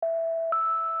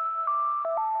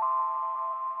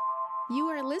You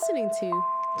are listening to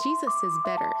Jesus is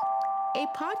Better, a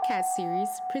podcast series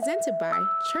presented by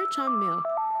Church on Mill,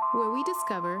 where we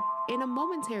discover, in a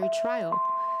momentary trial,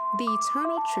 the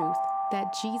eternal truth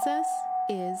that Jesus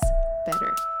is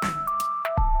better.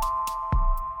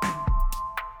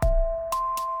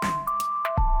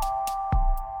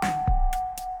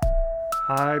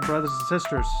 Hi, brothers and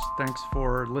sisters. Thanks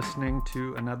for listening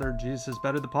to another Jesus is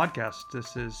Better, the podcast.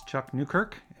 This is Chuck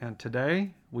Newkirk, and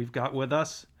today we've got with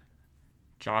us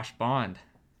Josh Bond.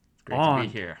 It's great Bond. to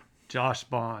be here. Josh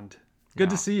Bond.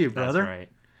 Good to Yeah, see you, brother. That's right.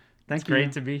 Thank It's you.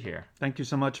 great to be here. Thank you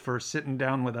so much for sitting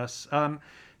down with us.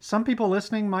 Some people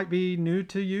listening might be new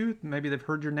to you. Maybe they've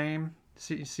heard your name,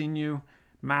 seen you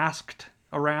masked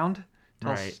around.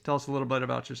 Tell us a little bit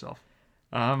about yourself.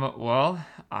 Well,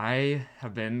 I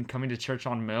have been coming to Church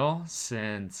on Mill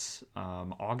since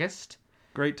August.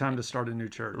 Great time to start a new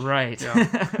church. Right.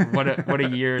 Yeah. What a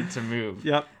year to move.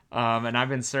 Yep. And I've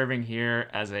been serving here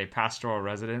as a pastoral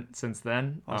resident since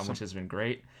then, Awesome. which has been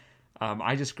great.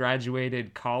 I just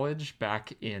graduated college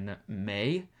back in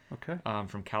May Okay.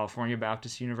 from California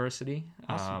Baptist University.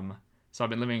 Awesome. So I've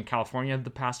been living in California the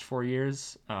past 4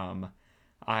 years.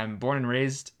 I'm born and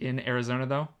raised in Arizona,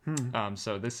 though.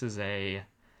 So this is a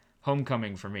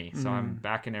homecoming for me. So I'm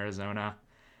back in Arizona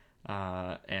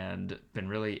and been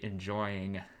really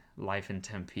enjoying life in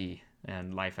Tempe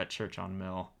and life at Church on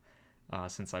Mill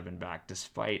since I've been back,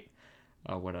 despite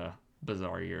what a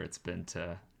bizarre year it's been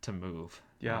to move.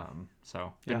 Yeah.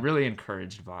 So been really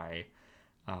encouraged by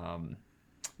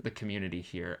the community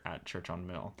here at Church on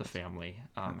Mill, the family,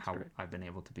 how great. I've been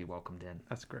able to be welcomed in.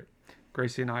 That's great.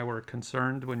 Gracie and I were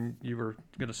concerned when you were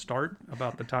going to start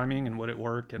about the timing and would it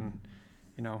work, and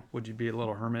would you be a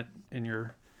little hermit in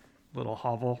your little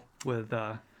hovel with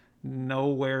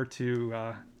nowhere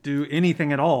to do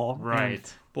anything at all. Right.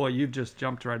 And boy, you've just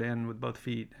jumped right in with both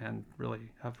feet, and really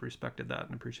have respected that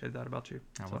and appreciated that about you.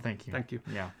 Oh, well, thank you. Thank you.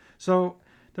 Yeah. So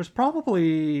there's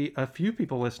probably a few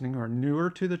people listening who are newer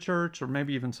to the church, or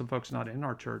maybe even some folks not in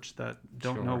our church that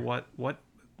don't know what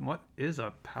is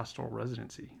a pastoral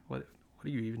residency. What are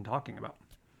you even talking about?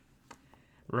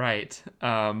 Right.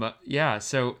 Yeah.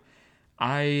 So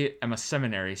I am a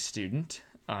seminary student.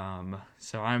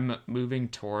 So I'm moving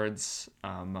towards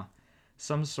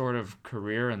some sort of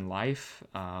career in life,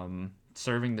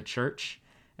 serving the church.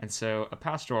 And so a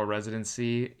pastoral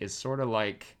residency is sort of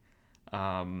like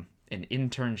an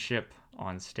internship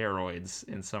on steroids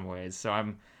in some ways. So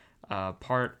I'm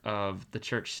part of the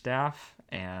church staff,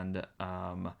 and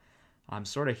I'm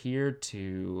sort of here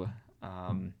to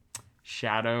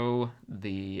shadow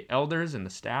the elders and the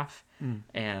staff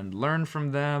and learn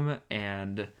from them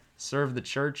and serve the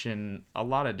church in a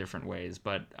lot of different ways.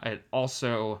 But it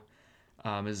also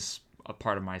is a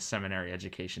part of my seminary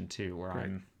education too, where Great.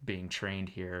 I'm being trained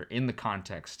here in the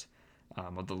context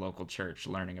of the local church,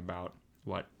 learning about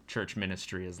what church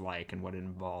ministry is like and what it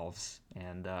involves.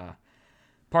 And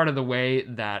part of the way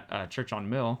that Church on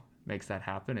Mill makes that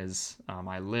happen is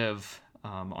I live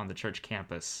on the church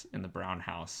campus in the Brown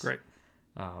House. Great.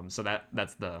 So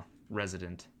that's the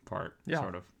resident part,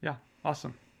 sort of. Yeah.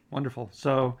 Awesome. Wonderful.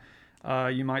 So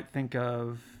you might think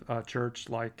of a church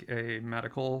like a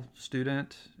medical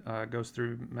student goes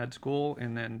through med school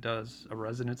and then does a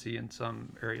residency in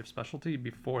some area of specialty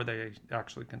before they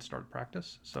actually can start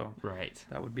practice. So Right.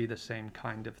 that would be the same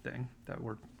kind of thing that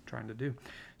we're trying to do.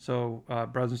 So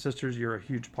brothers and sisters, you're a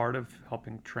huge part of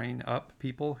helping train up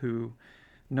people who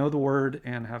know the word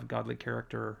and have godly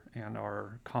character and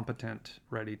are competent,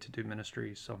 ready to do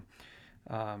ministry. So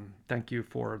thank you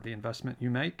for the investment you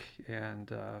make, and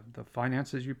the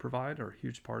finances you provide are a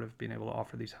huge part of being able to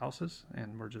offer these houses,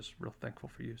 and we're just real thankful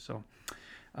for you. So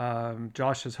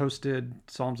Josh has hosted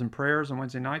Psalms and Prayers on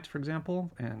Wednesday nights, for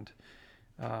example, and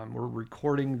we're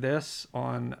recording this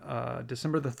on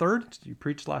December the 3rd. You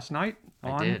preached last night.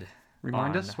 I did.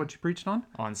 Remind us what you preached on.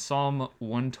 On Psalm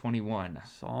 121.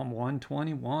 Psalm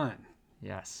 121.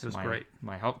 Yes. It was great.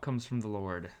 My help comes from the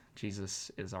Lord.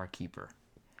 Jesus is our keeper.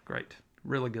 Great.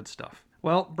 Really good stuff.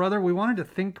 Well, brother, we wanted to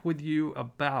think with you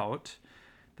about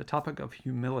the topic of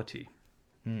humility.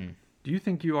 Do you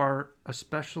think you are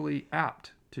especially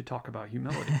apt to talk about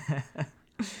humility?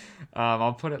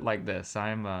 I'll put it like this: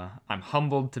 I'm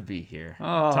humbled to be here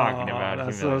talking about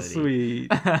that's humility. so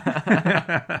sweet.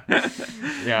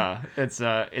 Yeah,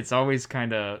 it's always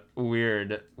kind of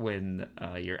weird when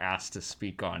you're asked to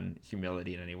speak on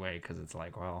humility in any way, because it's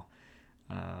like, well,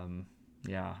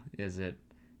 yeah, is it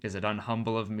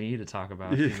unhumble of me to talk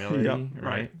about humility? Yep,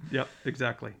 right? Yep,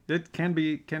 exactly. It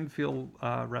can feel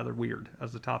rather weird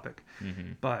as a topic,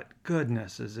 but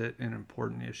goodness, is it an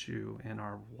important issue in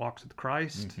our walks with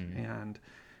Christ and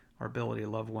our ability to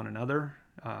love one another.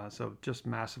 So just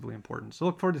massively important. So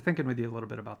look forward to thinking with you a little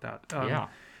bit about that. Yeah.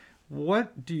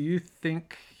 What do you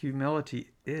think humility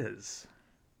is?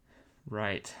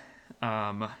 Right.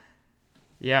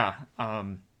 Yeah.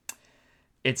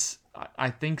 It's, I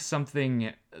think,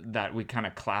 something that we kind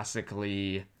of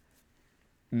classically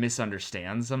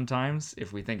misunderstand sometimes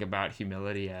if we think about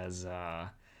humility as,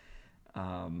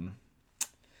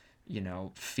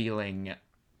 feeling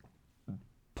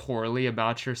poorly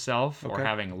about yourself or Okay.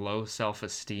 having low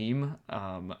self-esteem.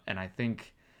 And I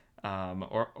think,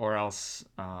 or else,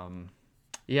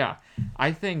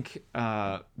 I think,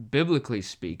 biblically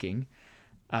speaking,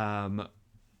 I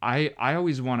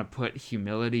always want to put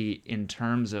humility in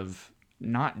terms of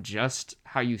not just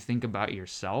how you think about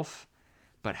yourself,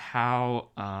 but how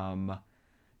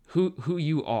who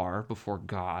you are before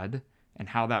God and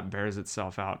how that bears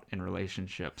itself out in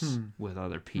relationships with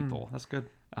other people. That's good.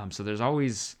 So there's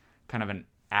always kind of an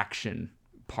action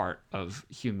part of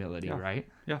humility, Yeah. right?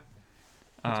 Yeah.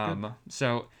 That's good.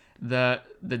 So the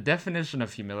definition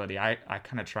of humility I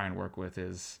kind of try and work with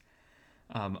is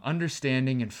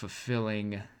understanding and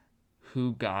fulfilling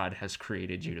who God has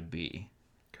created you to be,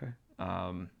 Okay.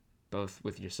 both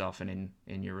with yourself and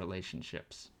in your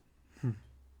relationships.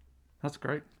 That's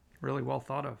great. Really well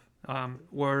thought of.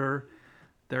 Were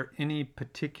there any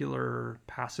particular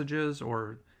passages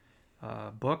or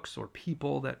books or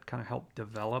people that kind of helped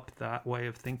develop that way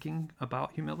of thinking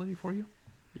about humility for you?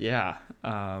 Yeah,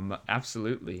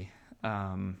 absolutely.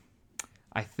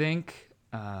 I think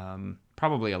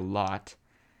probably a lot.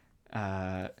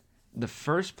 The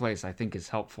first place I think is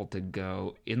helpful to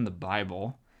go in the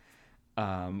Bible,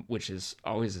 which is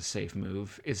always a safe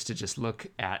move, is to just look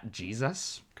at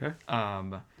Jesus. Okay.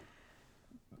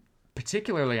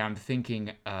 Particularly, I'm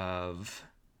thinking of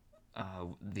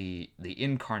the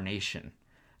incarnation.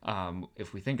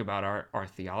 If we think about our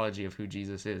theology of who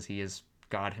Jesus is, he is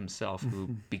God himself who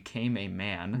became a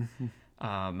man.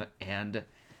 And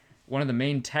one of the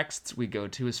main texts we go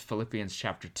to is Philippians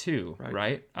chapter 2,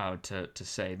 right? To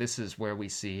say this is where we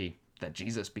see that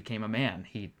Jesus became a man.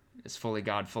 He is fully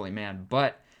God, fully man.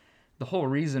 But the whole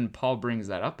reason Paul brings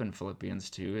that up in Philippians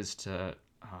 2 is to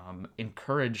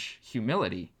encourage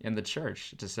humility in the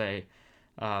church, to say,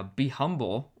 be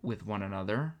humble with one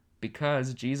another,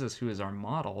 because Jesus, who is our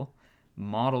model,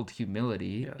 modeled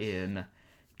humility in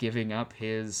giving up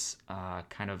his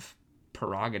kind of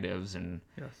prerogatives and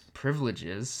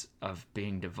privileges of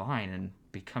being divine and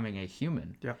becoming a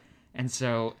human. Yeah. And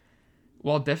so,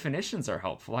 while definitions are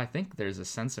helpful, I think there's a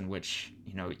sense in which,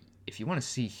 if you want to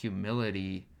see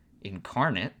humility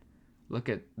incarnate, look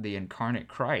at the incarnate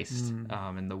Christ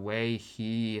and the way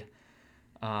he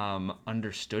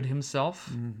understood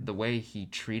himself, the way he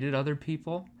treated other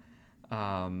people,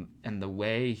 and the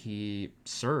way he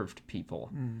served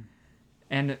people.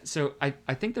 And so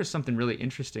I think there's something really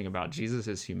interesting about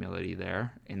Jesus' humility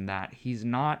there, in that he's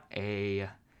not a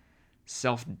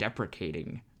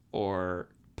self-deprecating or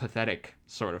pathetic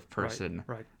sort of person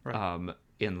Right.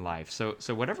 in life. So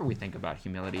whatever we think about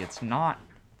humility, it's not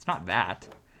that.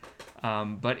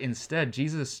 But instead,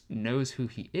 Jesus knows who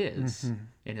he is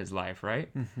in his life, right?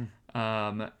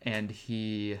 And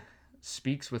he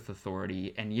speaks with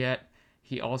authority, and yet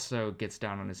he also gets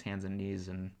down on his hands and knees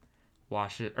and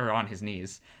washes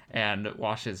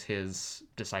his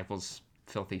disciples'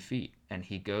 filthy feet, and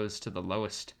he goes to the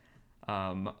lowest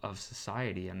of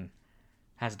society and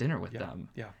has dinner with them,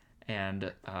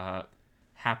 and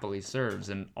happily serves,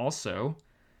 and also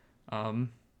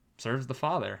serves the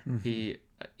Father. He,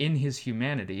 in his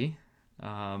humanity,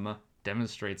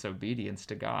 demonstrates obedience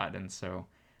to God, and so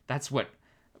that's what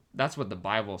the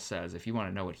Bible says. If you want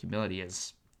to know what humility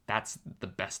is, that's the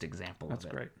best example of it.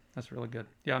 That's great. That's really good.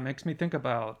 Yeah, it makes me think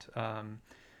about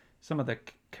some of the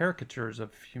caricatures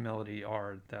of humility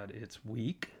are that it's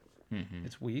weak,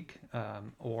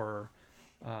 or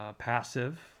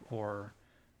passive, or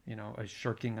a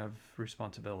shirking of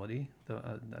responsibility.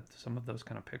 That some of those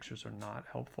kind of pictures are not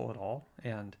helpful at all.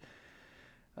 And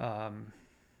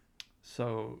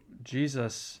so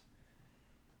Jesus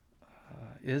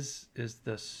is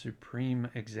the supreme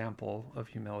example of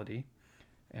humility,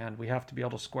 and we have to be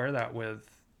able to square that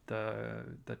with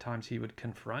the times he would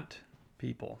confront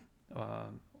people,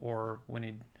 or when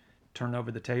he'd turn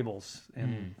over the tables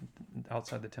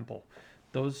outside the temple.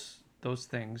 Those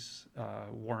things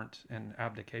weren't an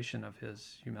abdication of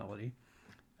his humility.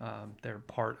 They're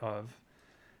part of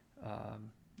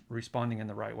responding in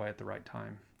the right way at the right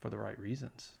time for the right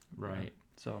reasons. Right.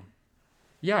 So,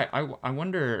 yeah, I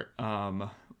wonder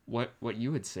what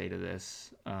you would say to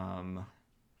this.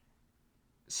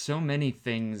 so many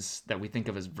things that we think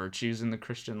of as virtues in the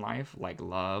Christian life, like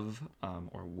love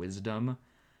or wisdom,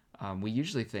 we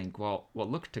usually think, well,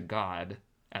 look to God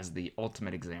as the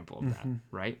ultimate example of that,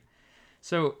 right?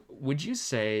 So would you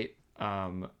say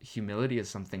humility is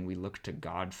something we look to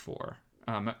God for?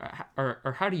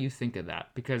 Or how do you think of that?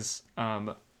 Because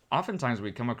oftentimes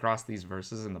we come across these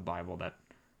verses in the Bible that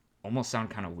almost sound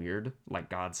kind of weird, like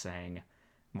God saying,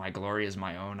 "My glory is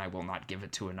my own, I will not give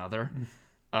it to another."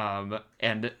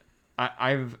 And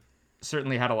I've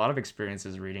certainly had a lot of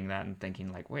experiences reading that and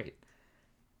thinking like, wait,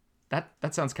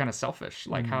 that sounds kind of selfish.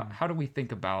 Like how do we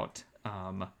think about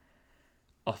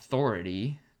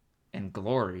authority and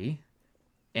glory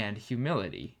and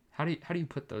humility? How do you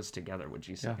put those together, would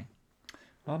you say? Yeah.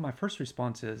 Well, my first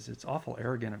response is it's awful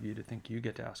arrogant of you to think you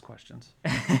get to ask questions.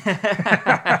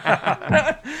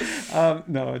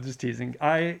 No, just teasing.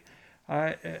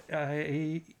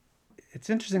 It's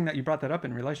interesting that you brought that up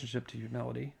in relationship to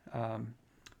humility.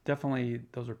 Definitely,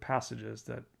 those are passages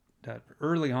that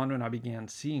early on when I began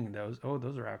seeing those,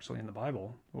 those are actually in the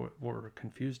Bible, were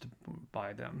confused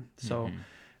by them. So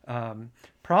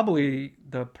probably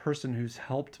the person who's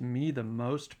helped me the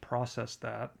most process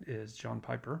that is John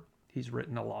Piper. He's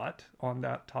written a lot on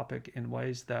that topic in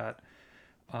ways that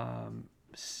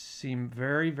seem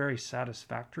very, very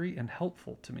satisfactory and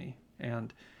helpful to me.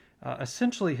 And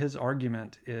essentially his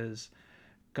argument is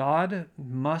God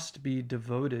must be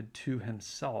devoted to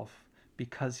himself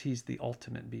because he's the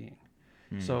ultimate being.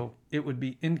 So it would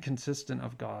be inconsistent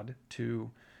of God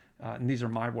to, and these are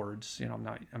my words, I'm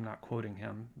not quoting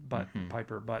him, but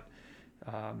Piper, but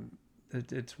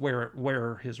it's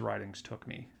where his writings took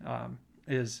me.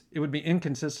 It would be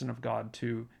inconsistent of God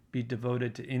to be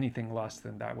devoted to anything less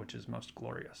than that which is most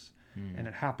glorious. And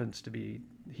it happens to be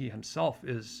he himself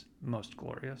is most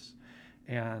glorious.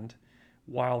 And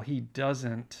while he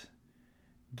doesn't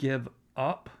give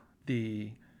up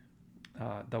the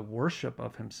worship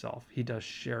of himself, he does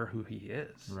share who he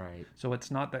is. Right. So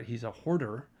it's not that he's a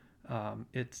hoarder.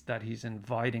 It's that he's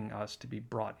inviting us to be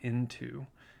brought into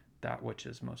that which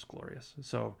is most glorious.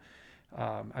 So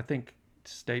I think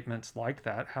statements like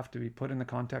that have to be put in the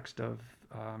context of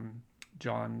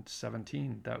John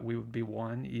 17, that we would be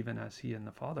one even as he and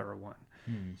the Father are one.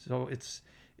 So it's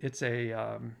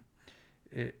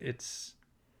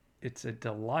a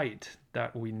delight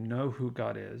that we know who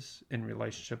God is in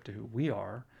relationship to who we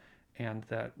are, and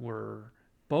that we're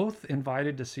both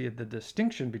invited to see the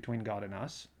distinction between God and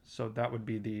us. So that would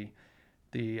be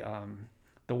the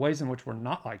ways in which we're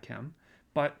not like him,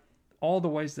 but all the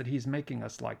ways that he's making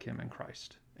us like him in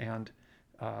Christ. And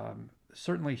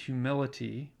certainly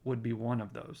humility would be one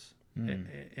of those,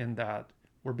 in that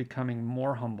we're becoming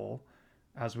more humble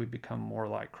as we become more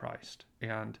like Christ.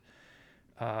 And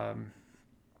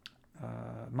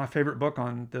my favorite book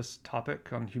on this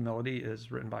topic, on humility,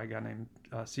 is written by a guy named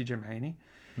C.J. Mahaney.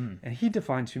 And he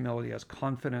defines humility as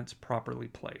confidence properly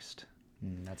placed.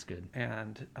 That's good.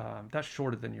 And that's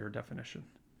shorter than your definition.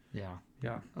 Yeah.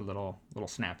 Yeah. A little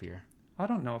snappier. I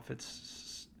don't know if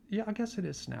it's... Yeah, I guess it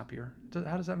is snappier.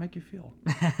 How does that make you feel?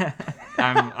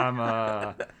 I'm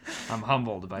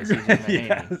humbled by C.J. Mahaney.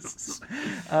 Yes.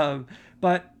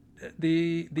 But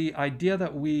the idea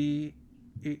that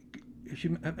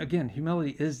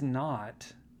humility is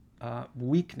not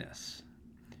weakness.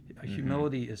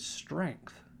 Humility is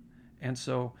strength. And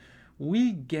so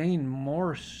we gain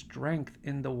more strength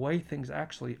in the way things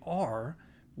actually are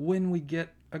when we get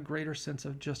a greater sense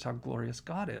of just how glorious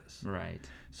God is. Right.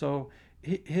 So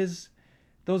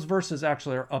those verses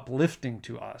actually are uplifting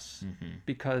to us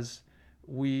because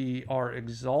we are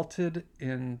exalted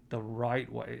in the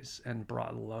right ways and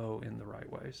brought low in the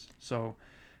right ways. So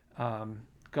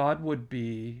God would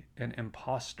be an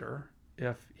imposter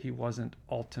if he wasn't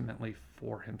ultimately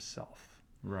for himself.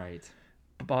 Right.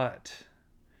 But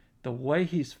the way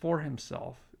he's for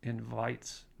himself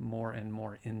invites more and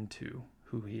more into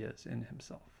who he is in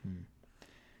himself.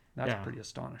 That's pretty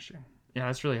astonishing. Yeah,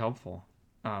 that's really helpful.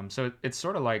 So it's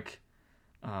sort of like,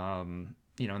 in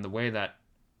the way that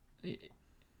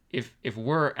if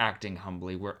we're acting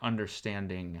humbly, we're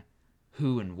understanding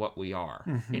who and what we are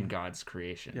in God's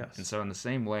creation. Yes. And so in the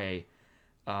same way,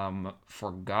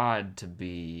 for God to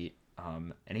be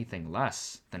anything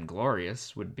less than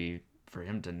glorious would be for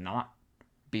him to not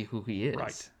be who he is.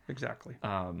 Right, exactly.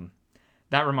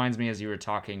 That reminds me, as you were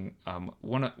talking,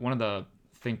 one of the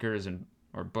thinkers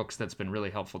or books that's been really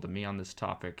helpful to me on this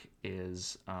topic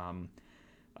is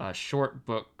a short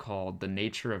book called The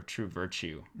Nature of True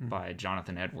Virtue by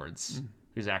Jonathan Edwards,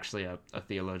 who's actually a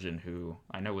theologian who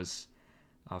I know was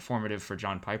formative for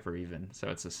John Piper even. So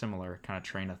it's a similar kind of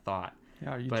train of thought.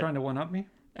 Yeah, are you trying to one-up me?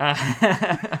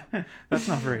 That's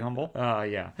not very humble.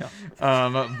 Yeah. Yeah.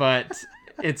 But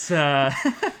it's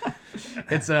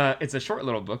it's a short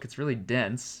little book. It's really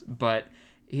dense, but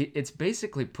it's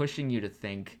basically pushing you to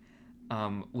think,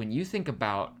 when you think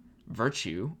about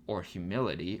virtue or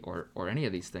humility or any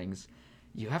of these things,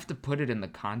 you have to put it in the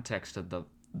context of the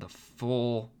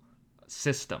full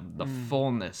system, the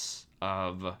fullness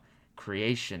of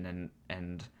creation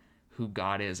and who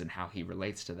God is and how he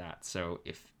relates to that. So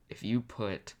if you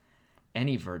put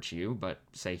any virtue, but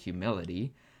say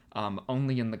humility,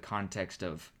 only in the context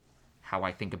of how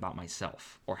I think about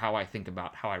myself or how I think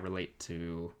about how I relate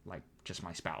to like just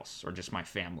my spouse or just my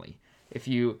family. If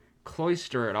you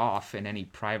cloister it off in any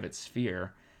private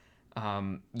sphere,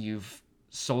 you've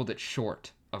sold it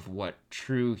short of what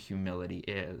true humility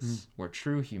is, where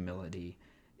true humility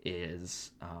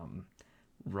is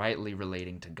rightly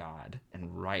relating to God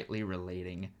and rightly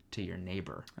relating to your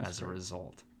neighbor as a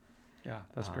result. Yeah,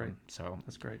 that's great. So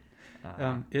That's great.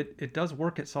 It does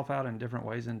work itself out in different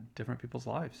ways in different people's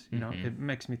lives. You know, it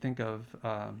makes me think of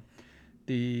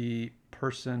the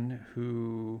person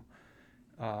who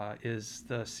is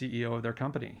the CEO of their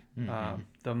company.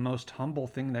 The most humble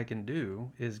thing they can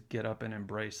do is get up and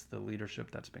embrace the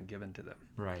leadership that's been given to them.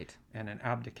 right. And an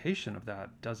abdication of that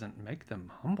doesn't make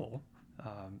them humble.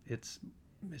 It's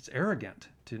arrogant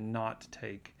to not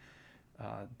take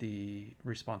the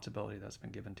responsibility that's been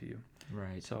given to you.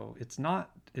 Right. So it's not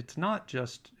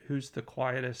just who's the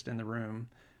quietest in the room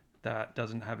that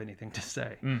doesn't have anything to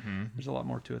say. There's a lot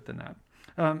more to it than that.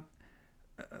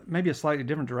 Maybe a slightly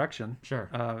different direction. Sure.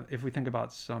 If we think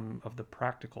about some of the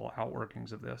practical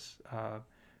outworkings of this,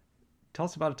 tell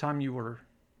us about a time you were,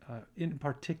 in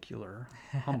particular,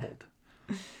 humbled.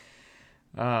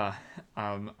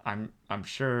 I'm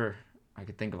sure I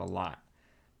could think of a lot.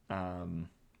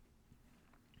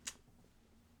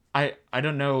 I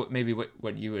don't know maybe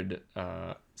what you would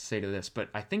say to this, but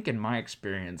I think in my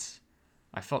experience,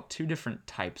 I felt two different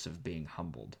types of being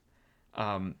humbled.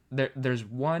 There's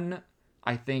one,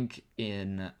 I think,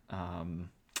 in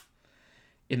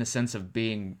the sense of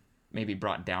being maybe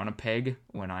brought down a peg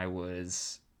when I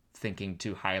was thinking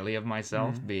too highly of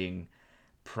myself, being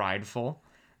prideful.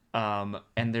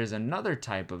 And there's another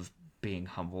type of being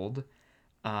humbled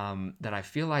that I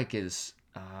feel like is,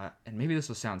 and maybe this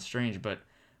will sound strange, but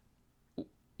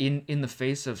in the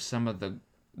face of some of the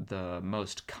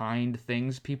most kind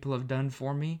things people have done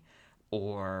for me,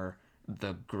 or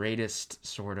the greatest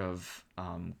sort of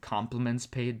compliments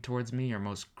paid towards me, or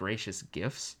most gracious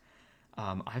gifts,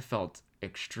 I felt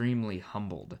extremely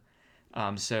humbled.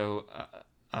 One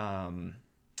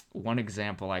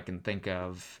example I can think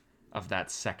of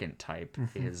that second type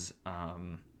is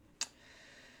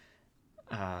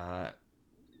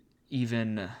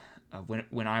even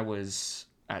when I was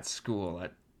at school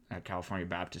at California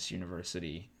Baptist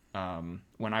University,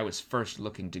 when I was first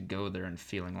looking to go there and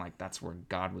feeling like that's where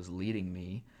God was leading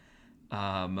me,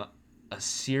 a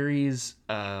series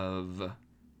of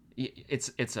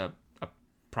it's a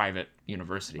private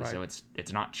university, Right. so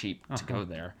it's not cheap to go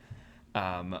there,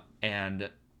 and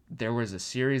there was a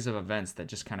series of events that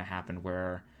just kind of happened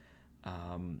where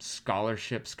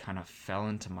scholarships kind of fell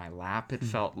into my lap, it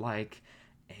felt like,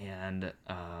 and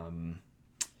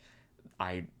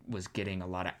I was getting a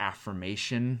lot of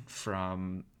affirmation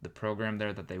from the program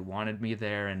there that they wanted me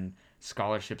there, and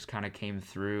scholarships kind of came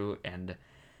through, and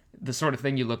the sort of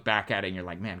thing you look back at it and you're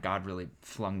like, man, God really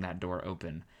flung that door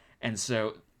open. And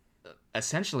so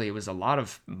essentially it was a lot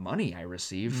of money I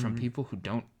received from people who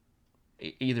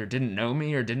either didn't know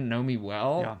me or didn't know me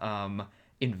well,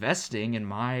 investing in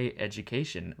my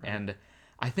education. Right. And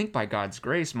I think by God's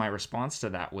grace, my response to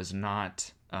that was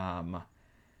not,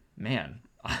 man,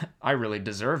 I really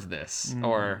deserve this,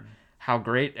 or how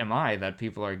great am I that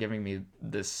people are giving me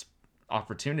this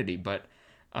opportunity. But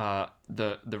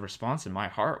the response in my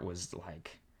heart was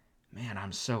like, man,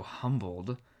 I'm so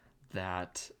humbled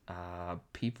that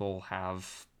people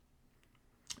have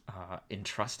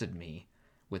entrusted me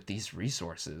with these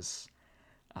resources.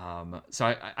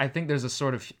 So I think there's a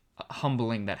sort of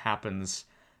humbling that happens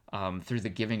through the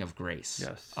giving of grace,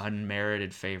 Yes.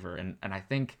 unmerited favor. And I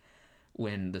think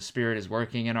when the Spirit is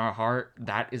working in our heart,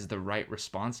 that is the right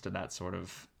response to that sort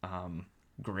of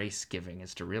grace giving,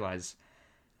 is to realize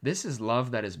this is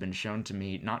love that has been shown to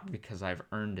me, not because I've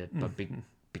earned it, but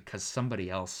because somebody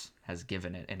else has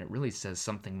given it. And it really says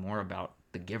something more about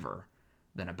the giver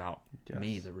than about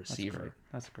me, the receiver.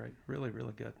 That's great. Really,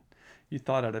 really good. You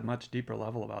thought at a much deeper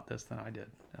level about this than I did.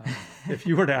 If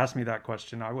you were to ask me that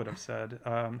question, I would have said,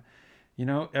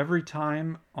 every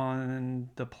time on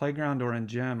the playground or in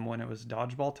gym when it was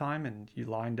dodgeball time and you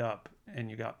lined up and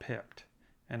you got picked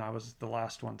and I was the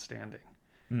last one standing.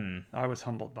 I was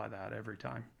humbled by that every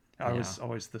time. I was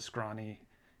always the scrawny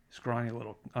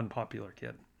little unpopular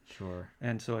kid. Sure.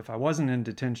 And so if I wasn't in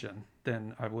detention,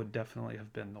 then I would definitely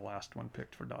have been the last one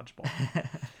picked for dodgeball.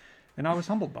 And I was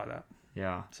humbled by that.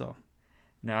 Yeah. So,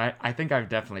 no, I think I've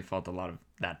definitely felt a lot of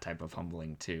that type of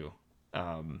humbling too.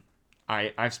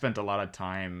 I've spent a lot of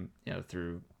time,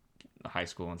 through high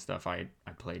school and stuff. I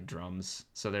played drums,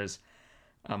 so there's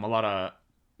a lot of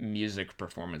music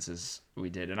performances we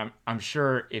did, and I'm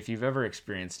sure if you've ever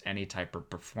experienced any type of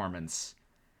performance,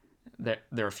 there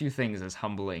are a few things as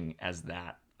humbling as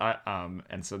that.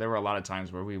 And so there were a lot of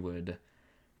times where we would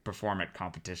perform at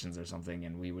competitions or something,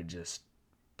 and we would just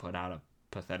put out a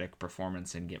pathetic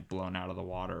performance and get blown out of the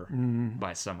water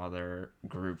by some other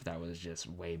group that was just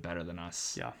way better than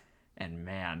us. Yeah. And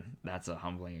man, that's a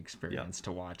humbling experience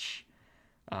to watch.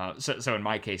 So in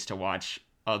my case, to watch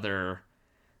other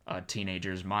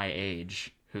teenagers my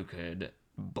age who could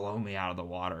blow me out of the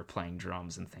water playing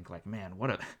drums and think like, man, what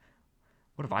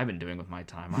have I been doing with my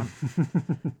time?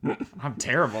 I'm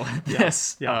terrible at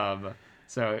this. Yeah.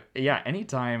 So yeah,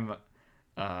 anytime,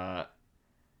 I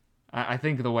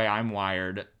think the way I'm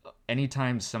wired,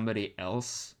 anytime somebody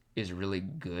else is really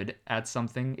good at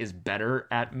something, is better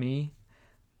at me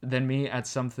than me at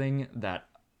something that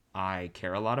I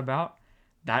care a lot about,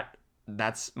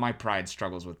 that's my pride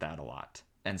struggles with that a lot.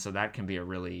 And so that can be a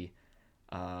really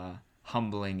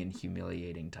humbling and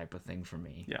humiliating type of thing for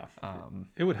me. Yeah.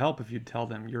 It would help if you'd tell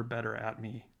them you're better at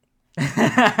me.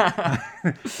 That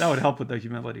would help with the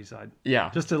humility side.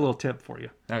 Yeah. Just a little tip for you.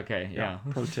 Okay. Yeah.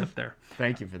 Pro tip there.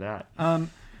 Thank you for that.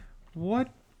 What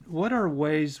are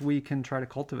ways we can try to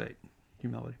cultivate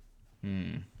humility?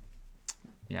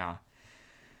 Yeah.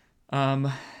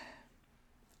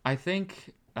 I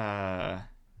think,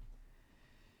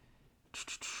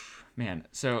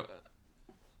 so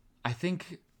I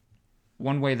think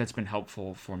one way that's been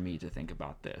helpful for me to think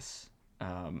about this,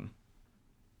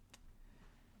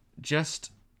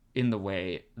 just in the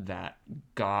way that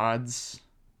God's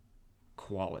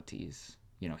qualities,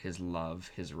 his love,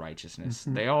 his righteousness,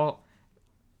 they all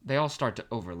start to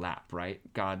overlap, right?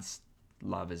 God's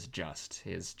love is just,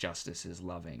 his justice is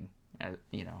loving,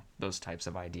 those types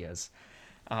of ideas.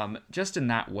 Just in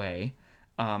that way,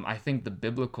 I think the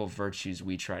biblical virtues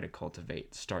we try to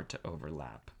cultivate start to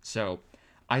overlap. So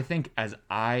I think as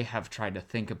I have tried to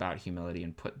think about humility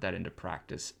and put that into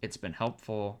practice, it's been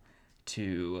helpful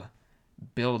to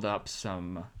build up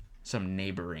some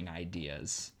neighboring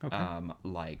ideas. Okay.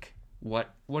 Like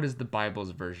what is the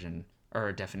Bible's version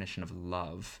or definition of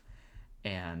love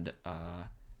and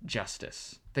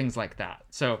justice, things like that.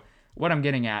 So what I'm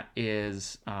getting at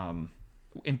is,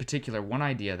 in particular, one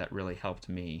idea that really helped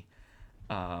me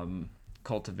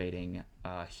cultivating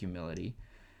humility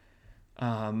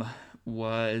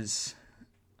was,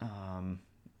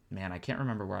 I can't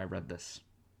remember where I read this,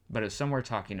 but it was somewhere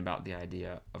talking about the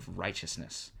idea of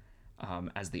righteousness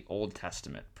as the Old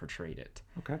Testament portrayed it.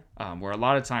 Okay. Where a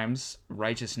lot of times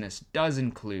righteousness does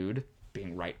include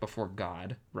being right before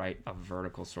God, right? A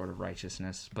vertical sort of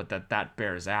righteousness, but that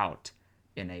bears out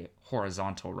in a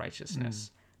horizontal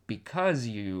righteousness. Because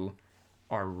you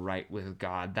are right with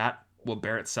God, that will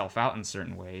bear itself out in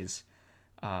certain ways.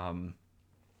 In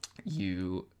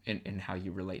how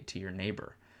you relate to your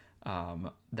neighbor.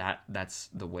 That's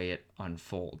the way it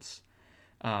unfolds.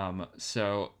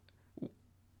 So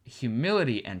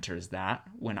humility enters that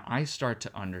when I start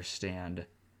to understand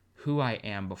who I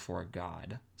am before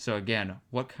God. So again,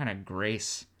 what kind of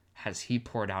grace has he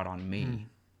poured out on me?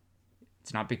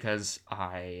 It's not because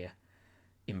I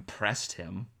impressed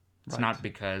him. It's not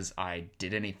because I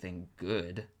did anything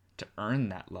good to earn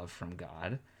that love from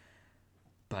God.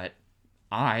 But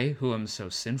I, who am so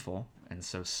sinful and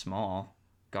so small,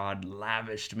 God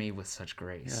lavished me with such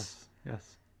grace.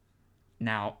 Yes.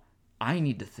 Now, I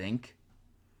need to think,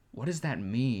 what does that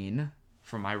mean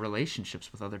for my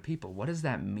relationships with other people? What does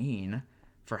that mean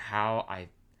for how I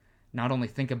not only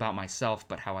think about myself,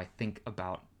 but how I think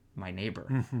about my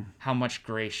neighbor? How much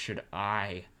grace should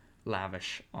I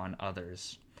lavish on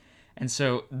others? And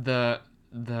so the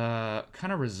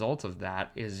kind of result of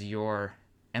that is your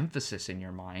emphasis in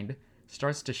your mind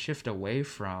starts to shift away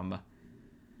from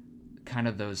kind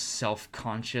of those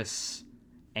self-conscious,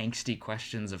 angsty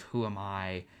questions of who am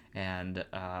I and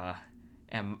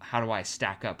how do I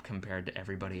stack up compared to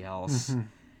everybody else.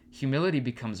 Humility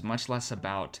becomes much less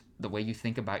about the way you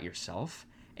think about yourself,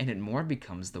 and it more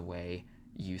becomes the way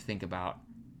you think about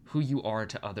who you are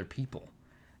to other people.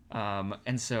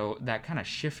 And so that kind of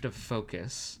shift of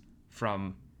focus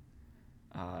from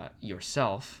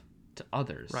yourself to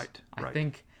others. Right. I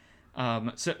think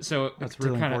So That's to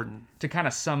really kinda, important. To kind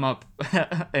of sum up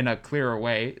in a clearer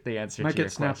way the answer Make to your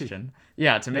it snappy. question.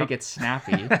 Yeah, to make Yep. it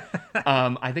snappy.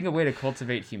 I think a way to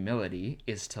cultivate humility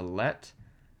is to let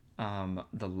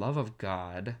the love of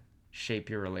God shape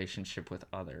your relationship with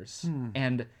others.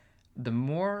 And the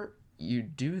more you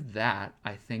do that,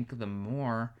 I think the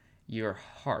more your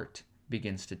heart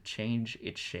begins to change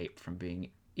its shape from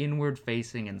being inward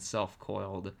facing and self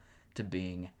coiled to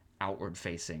being outward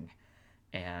facing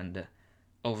and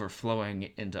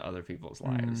overflowing into other people's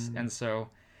lives. And so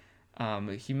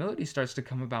humility starts to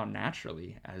come about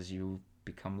naturally as you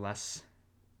become less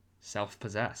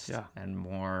self-possessed Yeah. and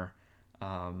more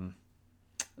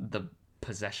the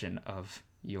possession of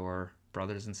your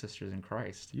brothers and sisters in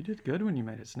Christ. You did good when you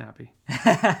made it snappy.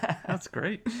 That's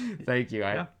great. Thank you.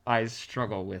 Yeah. I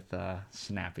struggle with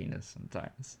snappiness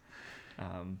sometimes.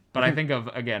 But I think of,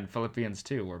 again, Philippians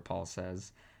 2, where Paul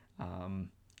says,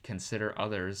 consider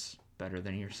others better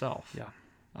than yourself. Yeah.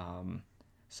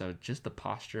 So just the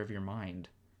posture of your mind.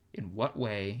 In what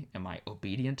way am I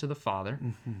obedient to the Father?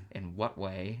 In what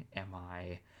way am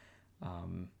I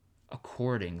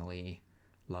accordingly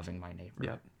loving my neighbor?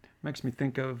 Yeah. Makes me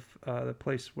think of the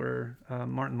place where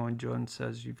Martin Lloyd-Jones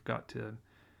says you've got to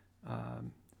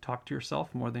talk to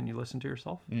yourself more than you listen to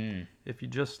yourself. If you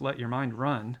just let your mind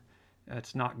run,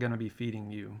 it's not going to be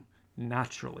feeding you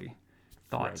naturally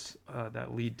thoughts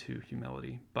that lead to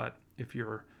humility. But if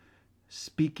you're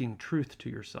speaking truth to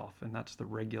yourself, and that's the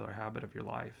regular habit of your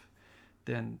life,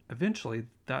 then eventually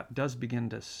that does begin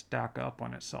to stack up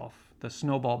on itself. The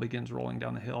snowball begins rolling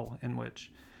down the hill, in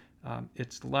which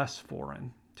it's less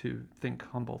foreign to think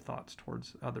humble thoughts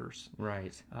towards others,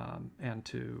 Right. and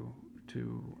to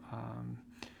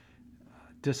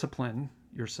discipline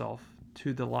yourself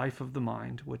to the life of the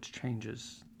mind, which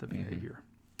changes the behavior.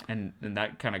 And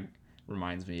that kind of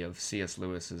reminds me of C.S.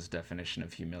 Lewis's definition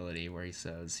of humility, where he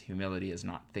says, humility is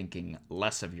not thinking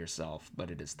less of yourself, but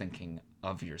it is thinking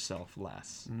of yourself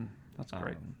less. That's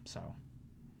great. So,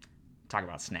 talk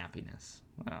about snappiness.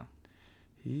 Wow.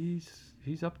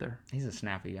 He's up there. He's a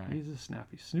snappy guy. He's a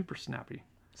snappy, snooper snappy.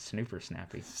 Snooper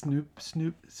snappy.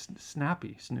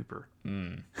 Snappy snooper.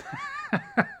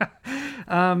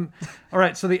 All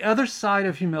right, so the other side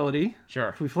of humility, Sure.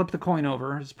 if we flip the coin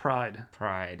over, is pride.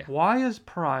 Pride. Why is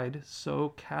pride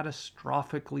so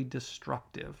catastrophically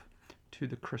destructive to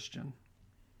the Christian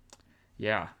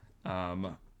Yeah.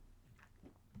 or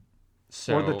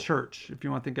the church, if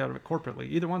you want to think out of it corporately?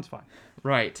 Either one's fine.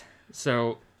 Right.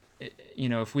 So,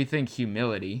 if we think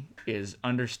humility is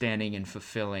understanding and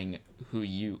fulfilling who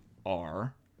you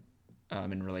are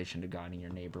in relation to God and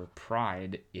your neighbor,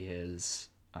 pride is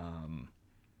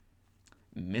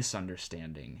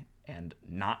misunderstanding and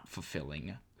not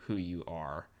fulfilling who you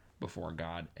are before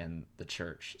God and the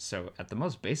church. So, at the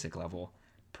most basic level,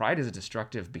 pride is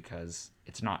destructive because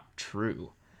it's not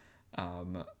true.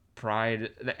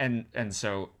 Pride, and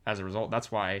so as a result,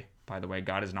 that's why, by the way,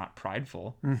 God is not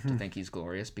prideful to think he's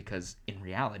glorious, because in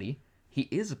reality he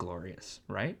is glorious,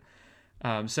 right?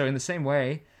 So in the same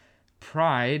way,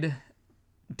 pride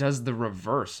does the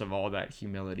reverse of all that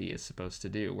humility is supposed to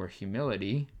do, where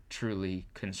humility, truly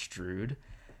construed,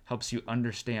 helps you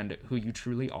understand who you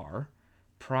truly are.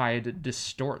 Pride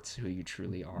distorts who you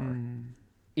truly are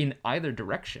in either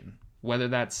direction. Whether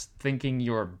that's thinking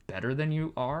you're better than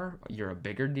you are, you're a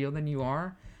bigger deal than you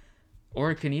are, or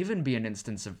it can even be an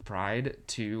instance of pride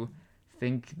to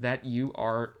think that you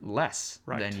are less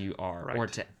than you are, or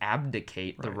to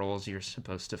abdicate the roles you're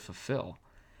supposed to fulfill.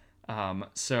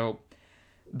 So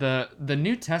the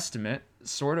New Testament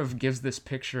sort of gives this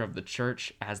picture of the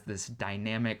church as this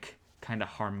dynamic, kind of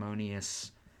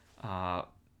harmonious, a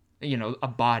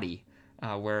body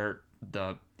where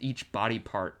each body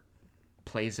part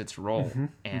plays its role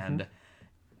and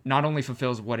not only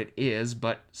fulfills what it is,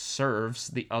 but serves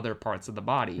the other parts of the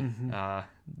body.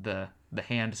 The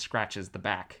hand scratches the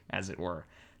back, as it were.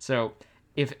 So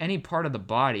if any part of the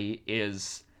body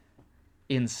is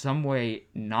in some way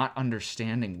not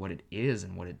understanding what it is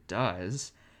and what it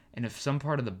does, and if some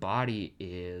part of the body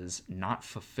is not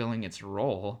fulfilling its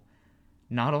role,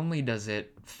 not only does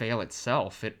it fail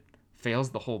itself, it fails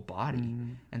the whole body.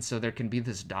 And so there can be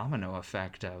this domino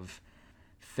effect of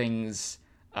things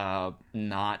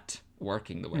not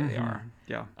working the way they are.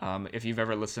 Yeah. If you've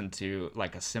ever listened to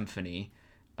like a symphony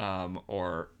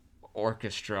or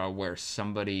orchestra where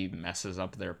somebody messes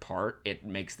up their part, it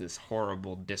makes this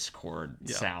horrible discord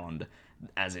sound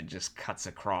as it just cuts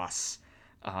across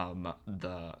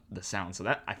the sound. So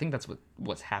that, I think that's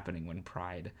what's happening when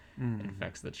pride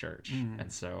infects the church.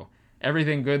 And so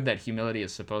everything good that humility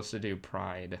is supposed to do,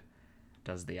 pride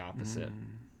does the opposite.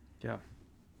 Yeah.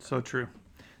 So true.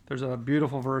 There's a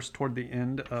beautiful verse toward the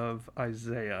end of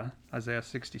Isaiah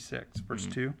 66, verse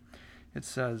 2. It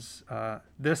says,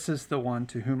 "This is the one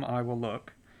to whom I will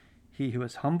look, he who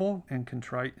is humble and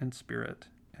contrite in spirit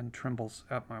and trembles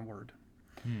at my word."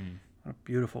 What a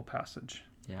beautiful passage.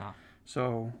 Yeah.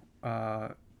 So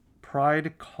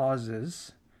pride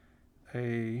causes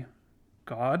a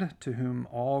God to whom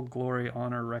all glory,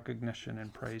 honor, recognition,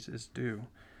 and praise is due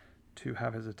to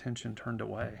have his attention turned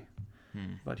away.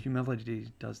 But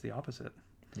humility does the opposite.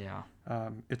 Yeah.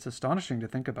 It's astonishing to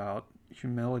think about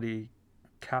humility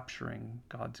capturing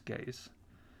God's gaze,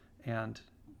 and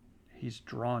he's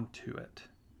drawn to it.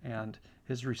 And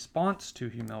his response to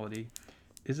humility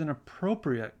is an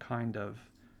appropriate kind of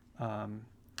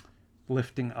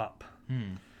lifting up.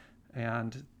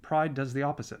 And pride does the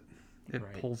opposite. It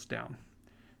Right. pulls down.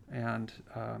 And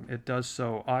it does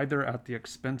so either at the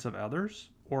expense of others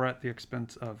or at the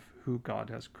expense of who God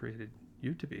has created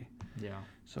you to be. Yeah.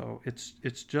 So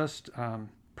it's just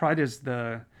pride is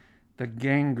the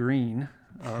gangrene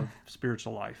of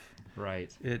spiritual life.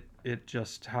 Right. It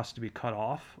just has to be cut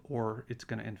off, or it's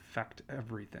going to infect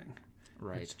everything.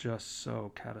 Right. It's just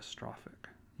so catastrophic.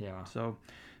 Yeah. So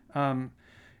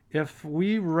if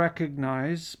we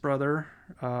recognize, brother,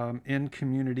 in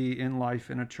community, in life,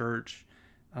 in a church,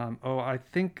 I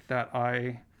think that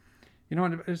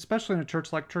especially in a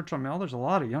church like Church on Mill, there's a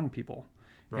lot of young people.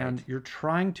 Right. And you're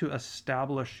trying to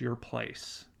establish your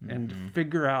place and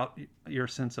figure out your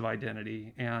sense of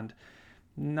identity and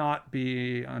not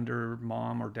be under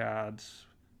mom or dad's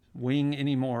wing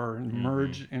anymore and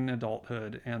merge in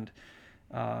adulthood. And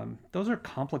those are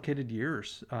complicated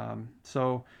years.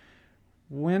 So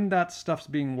when that stuff's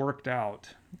being worked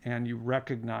out and you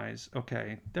recognize,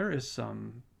 okay, there's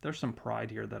some pride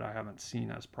here that I haven't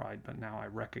seen as pride, but now I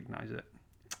recognize it.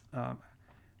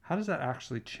 How does that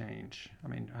actually change? I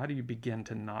mean, how do you begin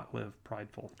to not live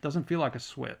prideful? It doesn't feel like a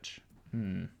switch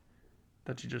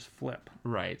that you just flip.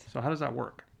 Right. So how does that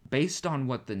work? Based on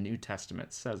what the New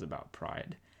Testament says about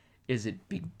pride, is it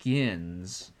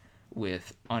begins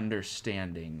with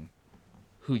understanding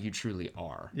who you truly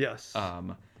are. Yes.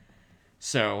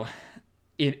 So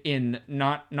in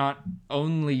not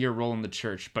only your role in the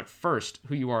church, but first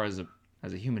who you are as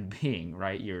a human being,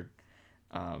 right? You're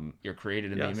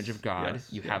created in the image of God.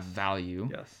 You have value.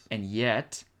 Yes. And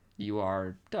yet you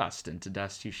are dust, and to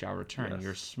dust you shall return. Yes.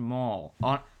 You're small.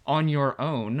 On your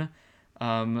own,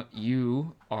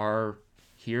 you are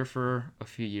here for a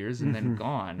few years and then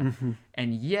gone.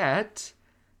 And yet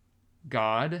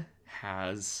God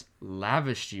has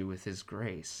lavished you with his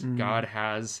grace. God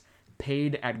has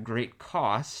paid at great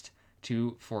cost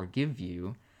to forgive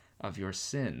you of your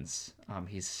sins.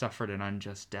 He's suffered an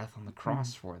unjust death on the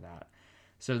cross for that.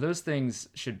 So those things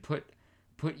should put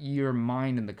your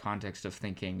mind in the context of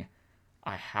thinking,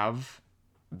 I have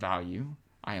value,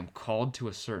 I am called to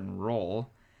a certain role,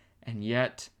 and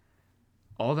yet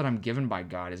all that I'm given by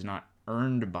God is not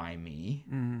earned by me.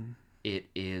 It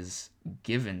is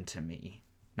given to me,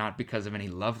 not because of any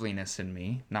loveliness in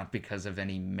me, not because of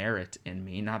any merit in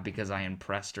me, not because I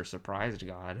impressed or surprised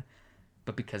God,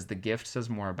 but because the gift says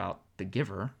more about the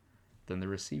giver than the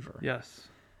receiver. Yes.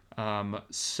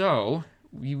 So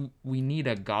we need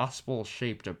a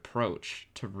gospel-shaped approach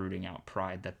to rooting out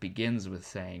pride that begins with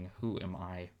saying, who am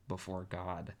I before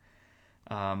God?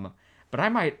 But I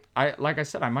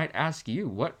might ask you,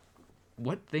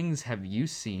 what things have you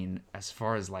seen as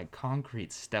far as like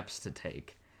concrete steps to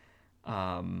take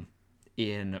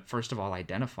in, first of all,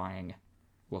 identifying,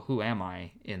 well, who am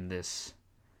I in this,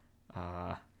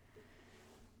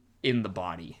 in the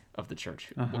body of the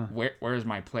church? Where is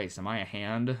my place? Am I a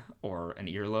hand or an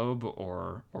earlobe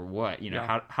or what?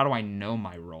 How do I know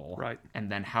my role? Right.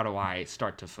 And then how do I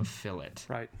start to fulfill it?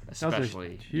 Right. Especially,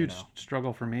 that was a huge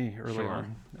struggle for me early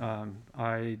on.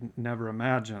 I never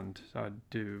imagined I'd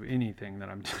do anything that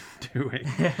I'm doing.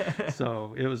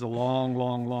 So it was a long,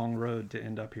 long, long road to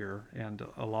end up here. And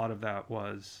a lot of that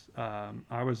was,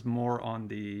 I was more on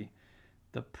the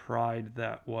pride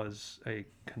that was a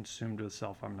consumed with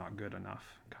self, I'm not good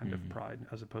enough kind of pride,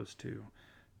 as opposed to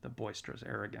the boisterous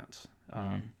arrogance.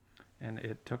 And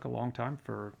it took a long time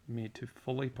for me to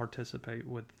fully participate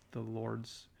with the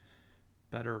Lord's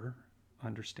better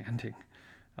understanding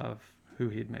of who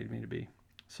he'd made me to be.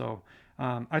 So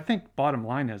I think bottom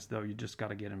line is, though, you just got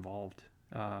to get involved.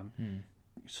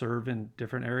 Serve in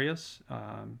different areas.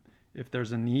 If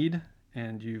there's a need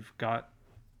and you've got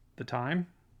the time,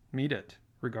 meet it,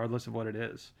 regardless of what it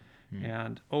is.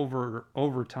 And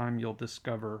over time, you'll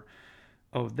discover,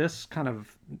 this kind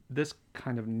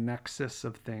of nexus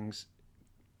of things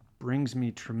brings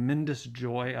me tremendous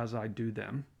joy as I do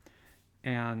them,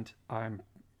 and I'm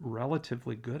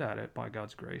relatively good at it by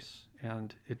God's grace.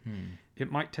 And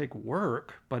it might take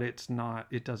work, but it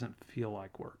doesn't feel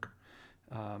like work.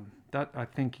 That I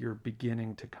think you're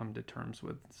beginning to come to terms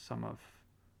with some of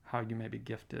how you may be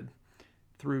gifted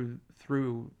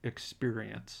through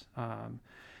experience.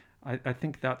 I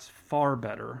think that's far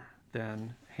better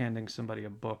than handing somebody a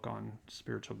book on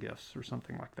spiritual gifts or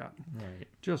something like that. Right.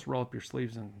 Just roll up your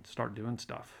sleeves and start doing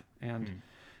stuff, and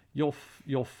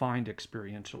you'll find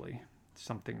experientially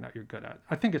something that you're good at.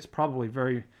 I think it's probably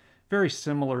very, very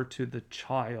similar to the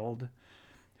child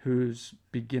who's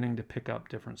beginning to pick up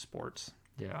different sports.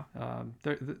 Yeah.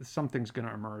 Something's going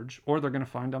to emerge, or they're going to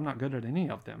find I'm not good at any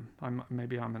of them.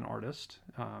 Maybe I'm an artist.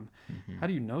 How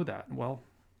do you know that? Well,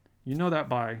 you know that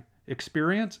by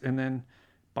experience, and then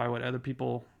by what other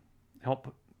people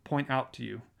help point out to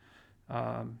you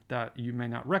that you may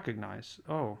not recognize.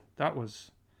 Oh, that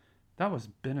was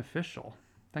beneficial.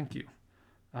 Thank you.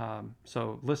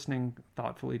 So listening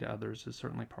thoughtfully to others is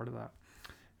certainly part of that,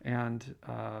 and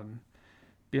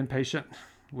being patient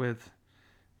with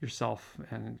yourself.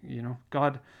 And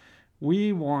God,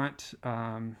 we want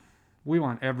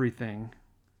everything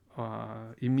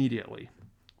immediately.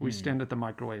 We stand at the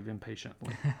microwave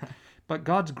impatiently. But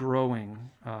God's growing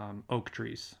oak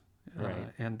trees, Right.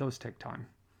 and those take time.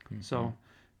 So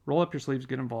roll up your sleeves,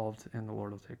 get involved, and the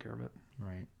Lord will take care of it.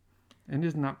 Right. And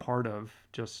isn't that part of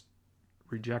just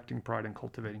rejecting pride and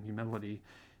cultivating humility?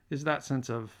 Is that sense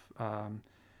of,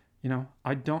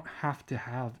 I don't have to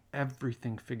have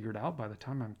everything figured out by the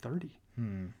time I'm 30.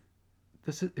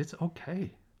 It's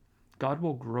okay. God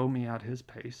will grow me at his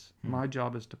pace. My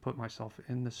job is to put myself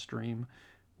in the stream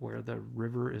where the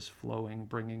river is flowing,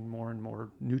 bringing more and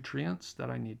more nutrients that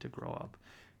I need to grow up.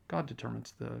 God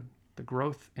determines the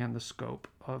growth and the scope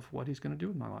of what he's going to do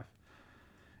with my life.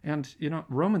 And,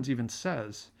 Romans even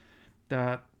says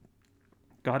that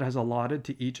God has allotted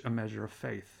to each a measure of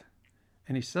faith.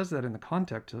 And he says that in the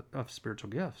context of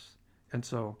spiritual gifts. And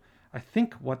so I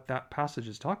think what that passage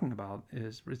is talking about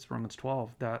it's Romans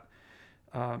 12, that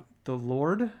the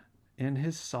Lord in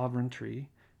his sovereignty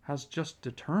has just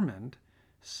determined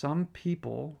some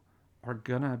people are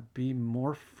going to be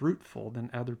more fruitful than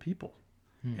other people.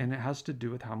 And it has to do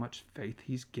with how much faith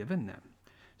he's given them.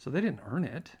 So they didn't earn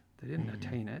it. They didn't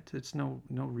attain it. It's no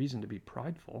reason to be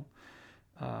prideful.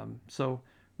 So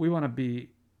we want to be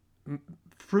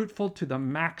fruitful to the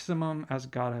maximum as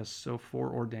God has so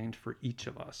foreordained for each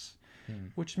of us,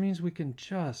 which means we can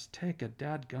just take a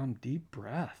dadgum deep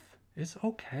breath. It's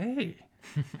okay.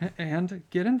 And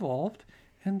get involved,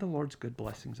 and the Lord's good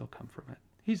blessings will come from it.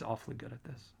 He's awfully good at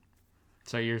this.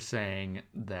 So you're saying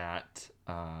that,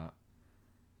 I'm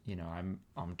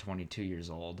 22 years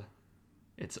old.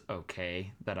 It's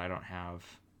okay that I don't have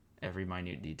every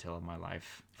minute detail of my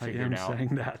life figured out. I am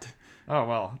saying that. Oh,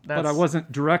 well, but I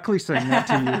wasn't directly saying that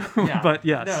to you. Yeah. But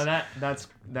yes. No,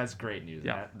 that's great news.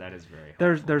 Yeah. That is very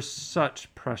helpful. There's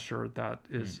such pressure that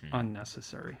is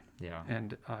unnecessary. Yeah.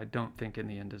 And I don't think in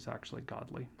the end is actually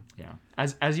godly. Yeah.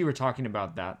 As you were talking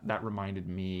about that reminded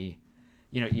me,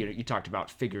 you talked about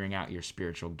figuring out your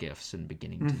spiritual gifts and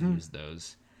beginning to use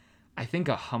those. I think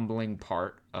a humbling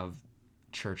part of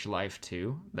church life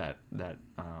too, that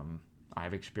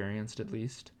I've experienced at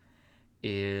least,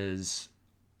 is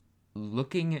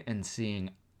looking and seeing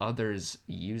others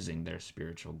using their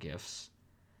spiritual gifts.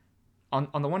 On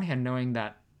the one hand, knowing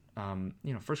that 1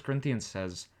 Corinthians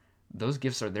says those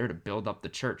gifts are there to build up the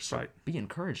church, so be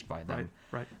encouraged by them.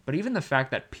 Right. But even the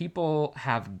fact that people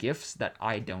have gifts that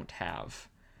I don't have,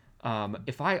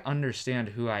 if I understand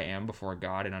who I am before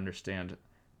God and understand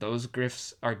those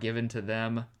gifts are given to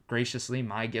them graciously,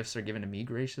 my gifts are given to me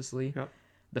graciously,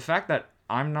 the fact that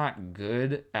I'm not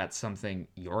good at something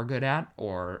you're good at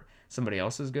or somebody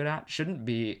else is good at shouldn't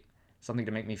be something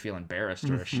to make me feel embarrassed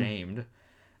or ashamed.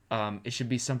 It should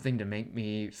be something to make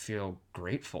me feel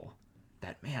grateful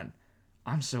that, man,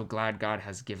 I'm so glad God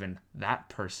has given that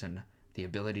person the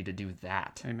ability to do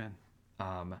that. Amen.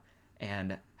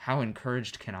 And how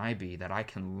encouraged can I be that I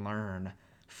can learn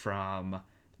from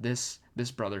this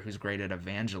brother who's great at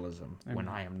evangelism when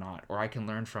I am not, or I can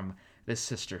learn from this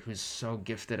sister who's so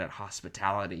gifted at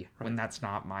hospitality when that's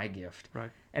not my gift.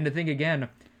 Right. And to think again,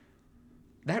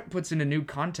 that puts in a new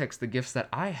context the gifts that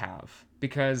I have,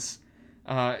 because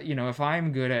if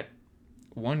I'm good at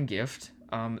one gift,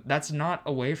 that's not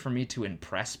a way for me to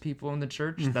impress people in the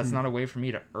church. That's not a way for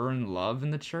me to earn love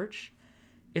in the church.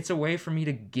 It's a way for me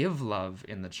to give love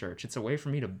in the church. It's a way for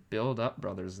me to build up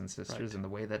brothers and sisters in the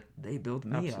way that they build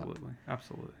me up.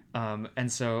 Absolutely. And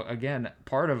so, again,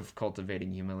 part of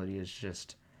cultivating humility is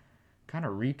just kind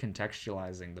of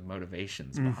recontextualizing the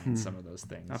motivations behind some of those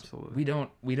things. Absolutely.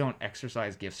 We don't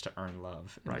exercise gifts to earn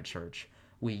love in the church.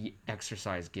 We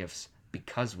exercise gifts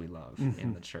because we love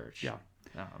in the church. Yeah.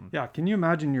 Yeah. Can you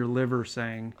imagine your liver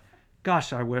saying,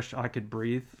 gosh, I wish I could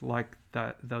breathe like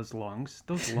those lungs.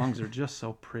 Those lungs are just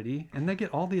so pretty, and they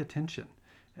get all the attention.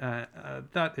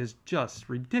 That is just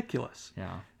ridiculous.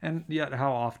 Yeah. And yet,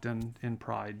 how often in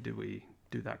pride do we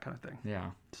do that kind of thing?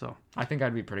 Yeah. So I think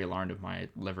I'd be pretty alarmed if my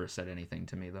liver said anything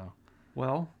to me, though.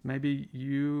 well, maybe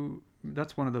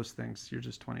that's one of those things. You're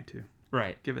just 22.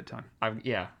 Right. Give it time.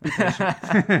 Yeah.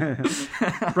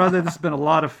 Brother, this has been a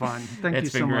lot of fun. Thank you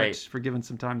It's so been much great. for giving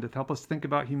some time to help us think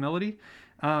about humility.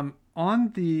 For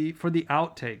the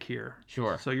outtake here.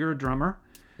 Sure. So you're a drummer.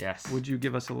 Yes. Would you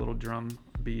give us a little drum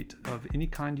beat of any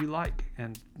kind you like?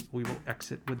 And we will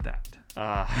exit with that.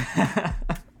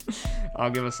 I'll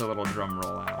give us a little drum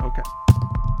roll out. Okay.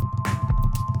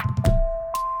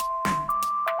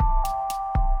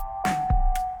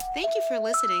 Thank you for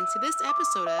listening to this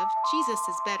episode of Jesus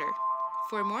is Better.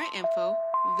 For more info,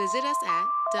 visit us at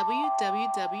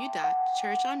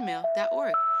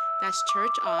www.churchonmill.org. That's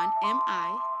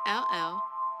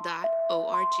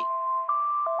churchonmill.org.